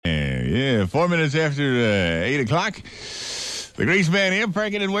4 minutes after 8 o'clock. The Greasman here,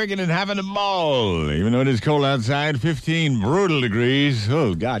 perking and working and having a ball. Even though it is cold outside, 15 brutal degrees.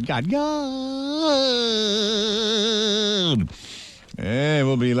 Oh, God. Yeah,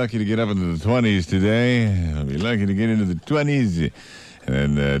 we'll be lucky to get up into the 20s today. We'll be lucky to get into the 20s.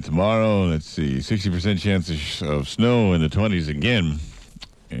 And then tomorrow, let's see, 60% chance of snow in the 20s again.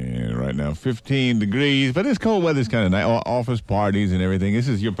 And right now, 15 degrees. But this cold weather's kind of nice. Office parties and everything. This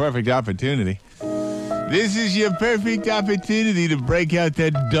is your perfect opportunity. This is your perfect opportunity to break out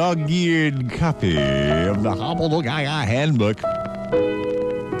that dog-eared copy of the Hobbledogaga Handbook.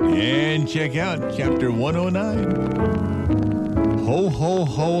 And check out Chapter 109. Ho, ho,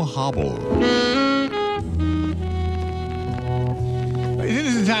 ho, hobble. This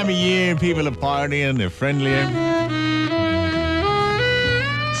is the time of year people are partying, they're friendlier.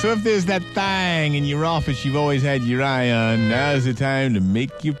 So if there's that thing in your office you've always had your eye on, now's the time to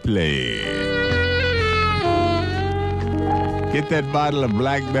make you play. Get that bottle of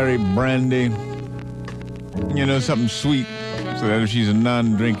blackberry brandy. You know, something sweet, so that if she's a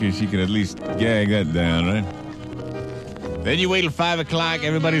non-drinker, she can at least gag that down, right? Then you wait till 5 o'clock,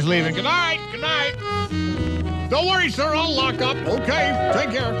 everybody's leaving. Good night. Don't worry, sir, I'll lock up. Okay,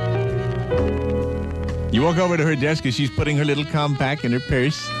 take care. You walk over to her desk as she's putting her little compact in her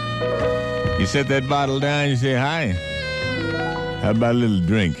purse. You set that bottle down, you say, hi. How about a little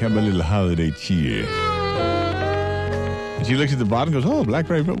drink? How about a little holiday cheer? And she looks at the bottle and goes, oh,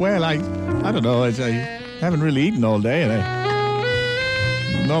 blackberry. Well, I don't know. I haven't really eaten all day, and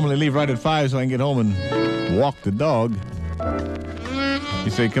I normally leave right at 5 so I can get home and walk the dog. You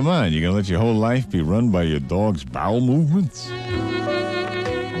say, come on, you're going to let your whole life be run by your dog's bowel movements?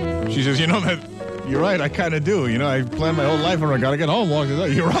 She says, you know, that you're right, I kind of do. You know, I plan my whole life around, I got to get home, walk the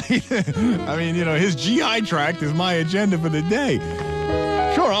dog. You're right. I mean, you know, his GI tract is my agenda for the day.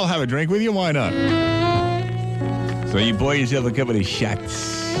 Sure, I'll have a drink with you. Why not? So you pour yourself a couple of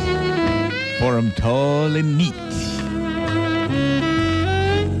shots. Pour them tall and neat.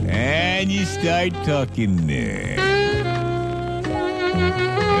 And you start talking there.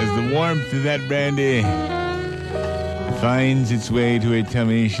 As the warmth of that brandy finds its way to her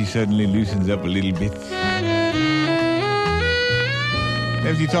tummy, she suddenly loosens up a little bit.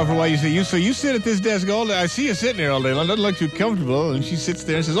 After you talk for a while, you say, you sit at this desk all day. I see you sitting here all day long. Doesn't look too comfortable. And she sits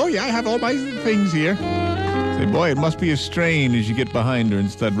there and says, oh, yeah, I have all my things here. Say, boy, it must be a strain as you get behind her and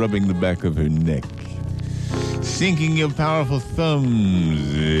start rubbing the back of her neck. Sinking your powerful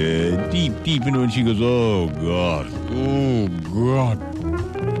thumbs deep into it, and she goes, oh, God.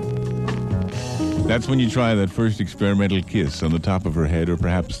 That's when you try that first experimental kiss on the top of her head or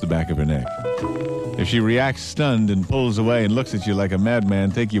perhaps the back of her neck. If she reacts stunned and pulls away and looks at you like a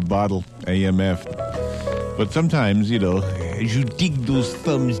madman, take your bottle, AMF. But sometimes, you know, as you dig those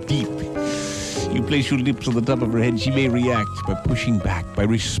thumbs deep, you place your lips on the top of her head, she may react by pushing back, by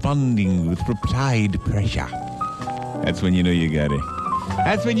responding with replied pressure. That's when you know you got it.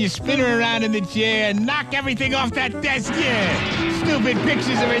 That's when you spin her around in the chair and knock everything off that desk here. Stupid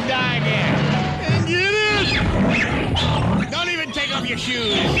pictures of her dying here. And get it! Don't even take off your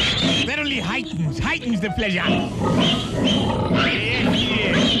shoes. That only heightens the pleasure.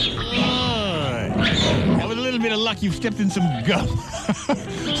 And with a little bit of luck, you've stepped in some gum.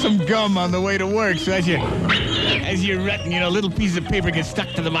 Some gum on the way to work. So as you're rutting, you know, a little piece of paper gets stuck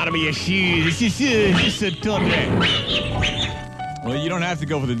to the bottom of your shoes. It's just a total. Well, you don't have to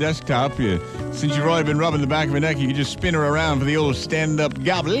go for the desktop. Since you've already been rubbing the back of her neck, you can just spin her around for the old stand-up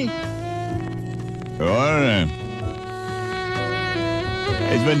gobble. All right.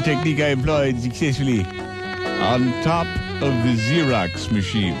 It's one technique I employed successfully on top of the Xerox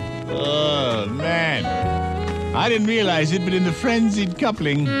machine. Oh, man. I didn't realize it, but in the frenzied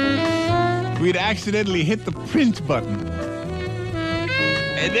coupling, we'd accidentally hit the print button.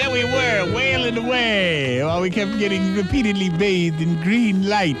 And there we were, wailing away, while we kept getting repeatedly bathed in green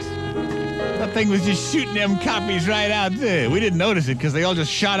light. That thing was just shooting them copies right out there. We didn't notice it because they all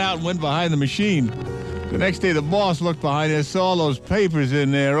just shot out and went behind the machine. The next day, the boss looked behind us, saw all those papers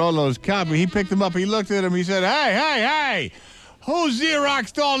in there, all those copies. He picked them up, he looked at them, he said, hey, who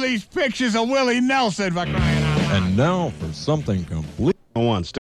Xeroxed all these pictures of Willie Nelson for crying out loud? And now for something complete.